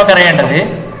അടുത്ത് നമുക്കറിയേണ്ടത്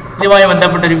ഇതുമായി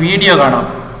ബന്ധപ്പെട്ട ഒരു വീഡിയോ കാണാം.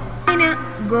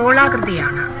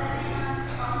 ഗോളാകൃതിയാണ്.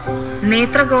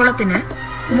 നേത്രഗോളത്തിന്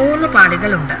 3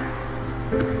 പാളികളുണ്ട്.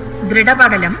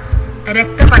 ദൃഢപടലം,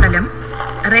 രക്തപടലം,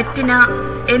 റെറ്റിന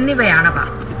എന്നിവയാണവ.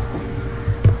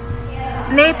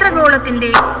 നേത്രഗോളത്തിന്റെ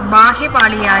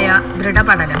ബാഹ്യപാളിയായ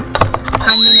ദൃഢപടലം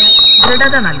കണ്ണിന്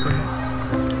ദൃഢത നൽകുന്നു.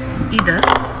 ഇത്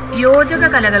യോജക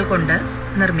കലകൾ കൊണ്ട്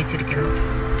നിർമ്മിച്ചിരിക്കുന്നു.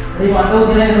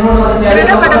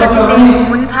 ദൃഢപടലത്തിന്റെ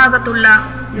മുൻഭാഗത്തുള്ള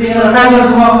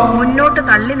മുന്നോട്ട്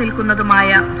തള്ളി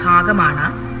നിൽക്കുന്നതുമായ ഭാഗമാണ്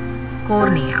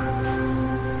കോർണിയ.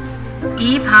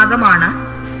 ഈ ഭാഗമാണ്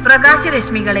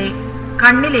പ്രകാശരശ്മികളെ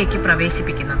കണ്ണിലേക്ക്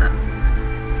പ്രവേശിപ്പിക്കുന്നത്.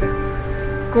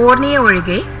 കോർണിയ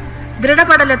ഒഴികെ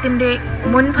ദൃഢപടലത്തിന്റെ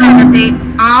മുൻഭാഗത്തെ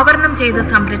ആവരണം ചെയ്ത്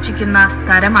സംരക്ഷിക്കുന്ന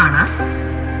സ്ഥലമാണ്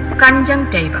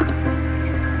കൺജങ്ക്റ്റൈവ.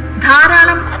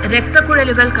 ധാരാളം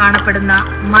രക്തക്കുഴലുകൾ കാണപ്പെടുന്ന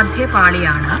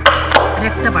മധ്യപാളിയാണ്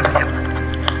രക്തപടലം.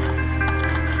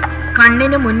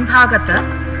 കണ്ണിന് മുൻഭാഗത്ത്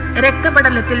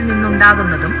രക്തപടലത്തിൽ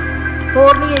നിന്നുണ്ടാകുന്നതും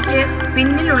കോർണിയയ്ക്ക്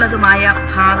പിന്നിലുള്ളതുമായ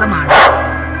ഭാഗമാണ്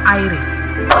ഐറിസ്.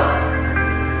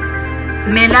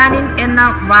 മെലാനിൻ എന്ന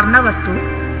വർണ്ണവസ്തു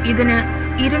ഇതിന്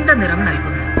ഇരുണ്ട നിറം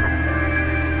നൽകുന്നു.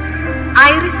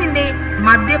 ഐറിസിന്റെ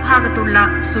മധ്യഭാഗത്തുള്ള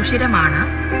സുഷിരമാണ്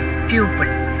പ്യൂപ്പിൾ.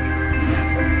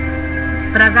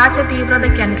 പ്രകാശ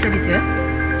തീവ്രതയ്ക്കനുസരിച്ച്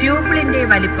പ്യൂപ്പിളിന്റെ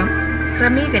വലിപ്പം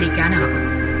ക്രമീകരിക്കാനാകും.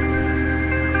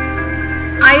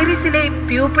 ഐറിസിലെ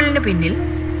പ്യൂപ്പിളിന് പിന്നിൽ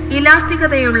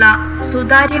ഇലാസ്തികതയുള്ള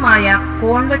സുതാര്യമായ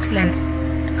കോൺവെക്സ് ലെൻസ്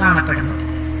കാണപ്പെടുന്നു.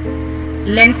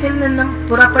 ലെൻസിൽ നിന്നും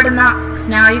പുറപ്പെടുന്ന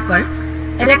സ്നായുക്കൾ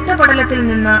രക്തപടലത്തിൽ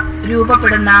നിന്ന്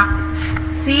രൂപപ്പെടുന്ന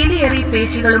സീലിയറി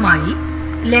പേശികളുമായി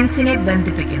ലെൻസിനെ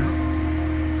ബന്ധിപ്പിക്കുന്നു.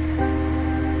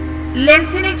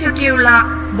 ലെൻസിനെ ചുറ്റിയുള്ള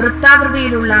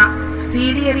വൃത്താകൃതിയിലുള്ള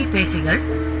സീലിയറി പേശികൾ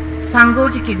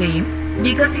സങ്കോചിക്കുകയും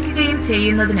വികസിക്കുകയും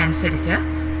ചെയ്യുന്നതിനനുസരിച്ച്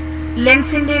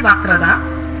ലെൻസിന്റെ വക്രത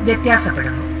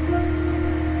വ്യത്യാസപ്പെടുന്നു.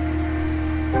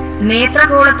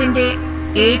 നേത്രഗോളത്തിന്റെ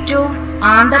ഏറ്റവും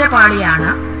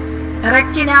ആന്തരപാളിയാണ്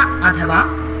റെറ്റിന അഥവാ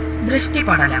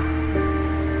ദൃഷ്ടിപടലം.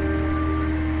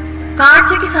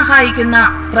 കാഴ്ചയ്ക്ക് സഹായിക്കുന്ന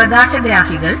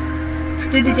പ്രകാശഗ്രാഹികൾ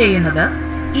സ്ഥിതി ചെയ്യുന്നത്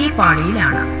ഈ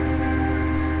പാളിയിലാണ്.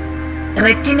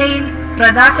 റെറ്റിനയിൽ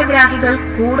പ്രകാശഗ്രാഹികൾ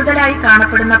കൂടുതലായി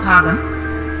കാണപ്പെടുന്ന ഭാഗം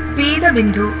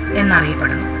പീതബിന്ദു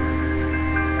എന്നറിയപ്പെടുന്നു.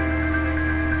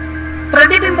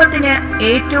 പ്രതിബിംബത്തിന്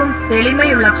ഏറ്റവും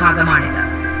തെളിമയുള്ള ഭാഗമാണിത്.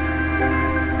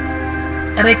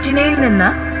 റെറ്റിനയിൽ നിന്ന്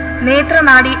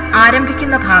നേത്രനാഡി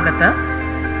ആരംഭിക്കുന്ന ഭാഗത്ത്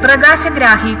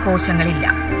പ്രകാശഗ്രാഹി കോശങ്ങളില്ല.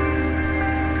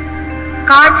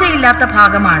 കാഴ്ചയില്ലാത്ത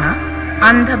ഭാഗമാണ്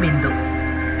അന്ധബിന്ദു.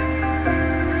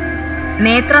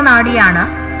 നേത്രനാഡിയാണ്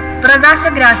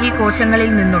പ്രകാശഗ്രാഹി കോശങ്ങളിൽ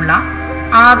നിന്നുള്ള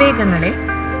ആവേഗങ്ങളെ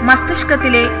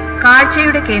മസ്തിഷ്കത്തിലെ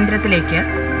കാഴ്ചയുടെ കേന്ദ്രത്തിലേക്ക്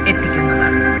എത്തിക്കുന്നത്.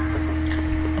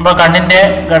 അപ്പോൾ കണ്ണിന്റെ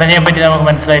ഘടനയെ പറ്റി നമുക്ക്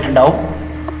മനസ്സിലായിട്ടുണ്ടാവും.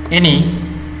 ഇനി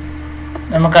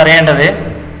നമുക്കറിയേണ്ടത്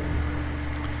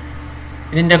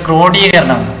ഇതിന്റെ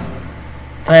ക്രോഡീകരണം.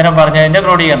 നേരം പറഞ്ഞതിന്റെ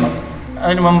ക്രോഡീകരണം.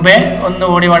 അതിന് മുമ്പേ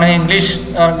ഒന്നുകൂടി വേണമെങ്കിൽ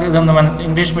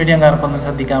ഇംഗ്ലീഷ് മീഡിയംകാർക്കൊന്ന്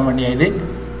ശ്രദ്ധിക്കാൻ വേണ്ടിയായത്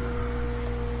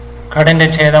കണ്ണിന്റെ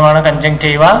ഛേദമാണ്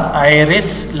conjunctiva,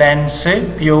 iris, lens,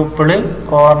 pupil,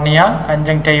 cornea,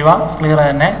 conjunctiva, sclera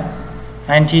തന്നെ,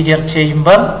 anterior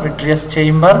chamber, vitreous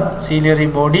chamber, ciliary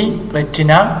body,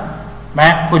 retina,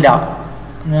 macula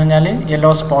എന്ന് പറഞ്ഞാൽ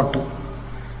yellow spot,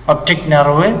 optic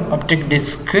nerve, optic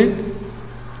disk,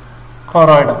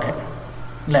 കൊറോയിഡൊക്കെ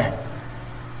അല്ലേ.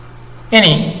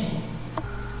 ഇനി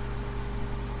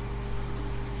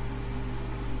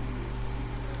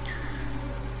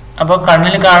അപ്പോൾ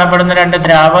കണ്ണിൽ കാണപ്പെടുന്ന 2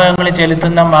 ദ്രാവകങ്ങൾ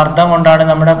ചെലുത്തുന്ന മർദ്ദം കൊണ്ടാണ്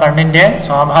നമ്മുടെ കണ്ണിന്റെ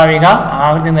സ്വാഭാവിക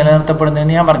ആകൃതി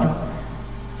നിലനിർത്തപ്പെടുന്നതെന്ന് ഞാൻ പറഞ്ഞു.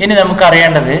 ഇനി നമുക്ക്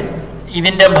അറിയേണ്ടത്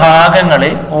ഇതിന്റെ ഭാഗങ്ങൾ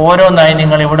ഓരോന്നായി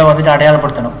നിങ്ങൾ ഇവിടെ വന്നിട്ട്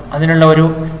അടയാളപ്പെടുത്തണം. അതിനുള്ള ഒരു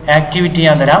ആക്ടിവിറ്റി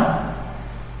ഞാൻ തരാം.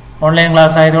 ഓൺലൈൻ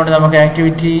ക്ലാസ് ആയതുകൊണ്ട് നമുക്ക്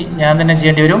ആക്ടിവിറ്റി ഞാൻ തന്നെ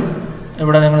ചെയ്യേണ്ടി വരും.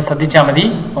 ഇവിടെ നിങ്ങൾ ശ്രദ്ധിച്ചാൽ മതി.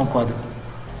 നോക്കൂ, അത്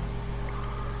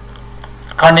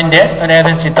കണ്ണിന്റെ ഒരു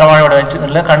ഏകദേശം ചിത്രമാണ് ഇവിടെ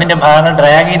വെച്ചിട്ടുള്ളത്. കണ്ണിന്റെ ഭാഗങ്ങൾ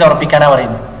ഡ്രാഗ് ചെയ്ത് ഉറപ്പിക്കാനാണ്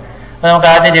പറയുന്നത്. അപ്പൊ നമുക്ക്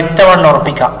ആദ്യം രക്തമണ്ഡലം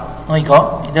ഉറപ്പിക്കാം. നോക്കിക്കോ,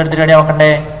 ഇതെടുത്തിട്ട് എവിടെ നോക്കണ്ടേ?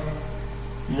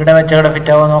 ഇവിടെ വെച്ച ഇവിടെ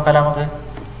ഫിറ്റാവോ നോക്കാം. നമുക്ക്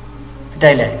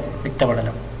ഫിറ്റായില്ലേ?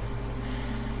 രക്തമണ്ഡലം.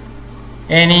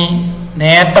 ഇനി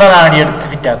നേത്രനാടി എടുത്ത്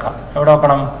ഫിറ്റാക്കാം. എവിടെ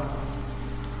നോക്കണം?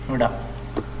 ഇവിടെ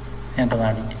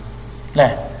നേത്രനാടി അല്ലേ?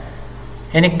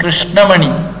 ഇനി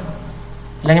കൃഷ്ണമണി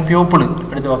അല്ലെങ്കിൽ പ്യൂപ്പിള്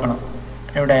എടുത്ത് വെക്കണം.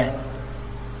 എവിടെ?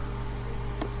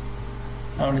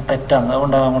 അവിടെ തെറ്റാണ്,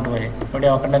 അതുകൊണ്ടാണ് അങ്ങോട്ട് പോയി. എവിടെ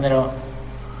നോക്കണ്ടെന്നോ?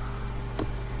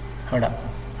 ഇവിടെ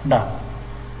ഉണ്ടാ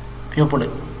പ്യൂപ്പിള്.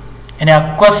 ഇനി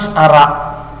അക്വസ് അറ,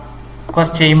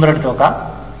 അക്വസ് ചേംബർ എടുത്ത് നോക്കാം.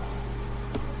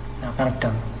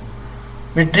 കറക്റ്റാണ്.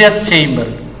 വിട്രിയസ് ചേംബർ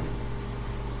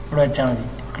ഇവിടെ വെച്ചാൽ മതി.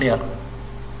 ക്ലിയർ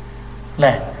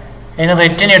അല്ലേ? ഇനി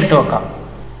റെറ്റിന എടുത്ത് വെക്കാം.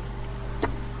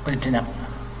 റെറ്റിന.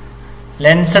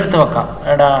 ലെൻസ് എടുത്ത് വെക്കാം.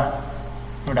 എടാ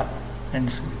ഇവിടെ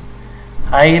ലെൻസ്.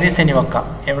 ഐറിസ് ഇനി വെക്കാം.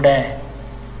 എവിടെ?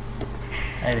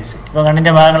 ഐറിസ്. ഇപ്പൊ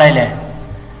കണ്ണിന്റെ ഭാഗങ്ങളായില്ലേ?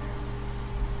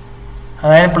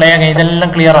 അതായത് പ്ലേ അഗൈൻ. ഇതെല്ലാം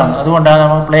ക്ലിയർ ആണ്. അതുകൊണ്ടാണ്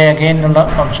നമുക്ക് പ്ലേ അഗൈൻ എന്നുള്ള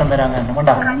ഓപ്ഷൻ വരാൻ കാരണം.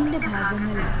 കൊണ്ടാ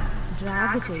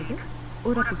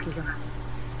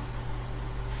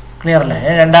ക്ലിയർ അല്ലേ?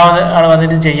 രണ്ടാമത് ആൾ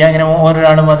വന്നിട്ട് ചെയ്യാം. ഇങ്ങനെ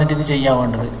ഓരോരാളും വന്നിട്ട് ഇത് ചെയ്യാൻ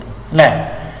വേണ്ടത് അല്ലേ?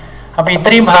 അപ്പൊ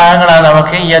ഇത്രയും ഭാഗങ്ങളാണ്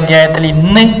നമുക്ക് ഈ അധ്യായത്തിൽ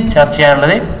ഇന്ന് ചർച്ച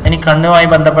ചെയ്യാനുള്ളത്. ഇനി കണ്ണുമായി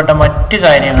ബന്ധപ്പെട്ട മറ്റു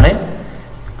കാര്യങ്ങൾ,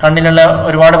 കണ്ണിലുള്ള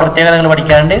ഒരുപാട് പ്രത്യേകതകൾ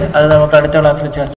പഠിക്കാനുണ്ട്. അത് നമുക്ക് അടുത്ത ക്ലാസ്സിൽ ചർച്ച